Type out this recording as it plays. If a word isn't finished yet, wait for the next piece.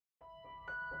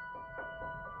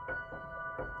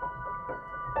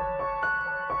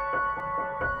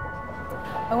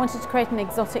I wanted to create an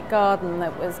exotic garden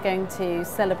that was going to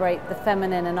celebrate the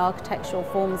feminine and architectural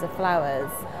forms of flowers,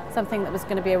 something that was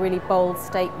going to be a really bold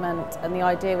statement, and the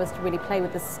idea was to really play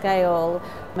with the scale,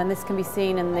 and this can be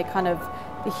seen in the kind of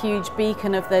the huge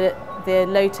beacon of the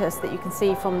lotus that you can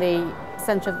see from the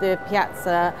centre of the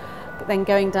piazza. Then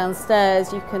going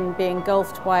downstairs you can be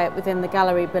engulfed by it within the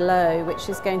gallery below, which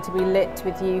is going to be lit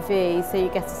with UV, so you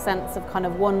get a sense of kind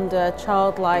of wonder,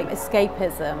 childlike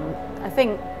escapism. I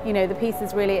think, you know, the piece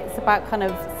is really, it's about kind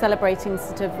of celebrating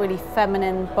sort of really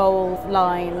feminine, bold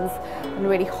lines and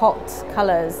really hot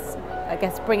colours, I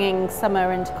guess bringing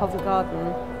summer into Covent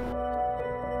Garden.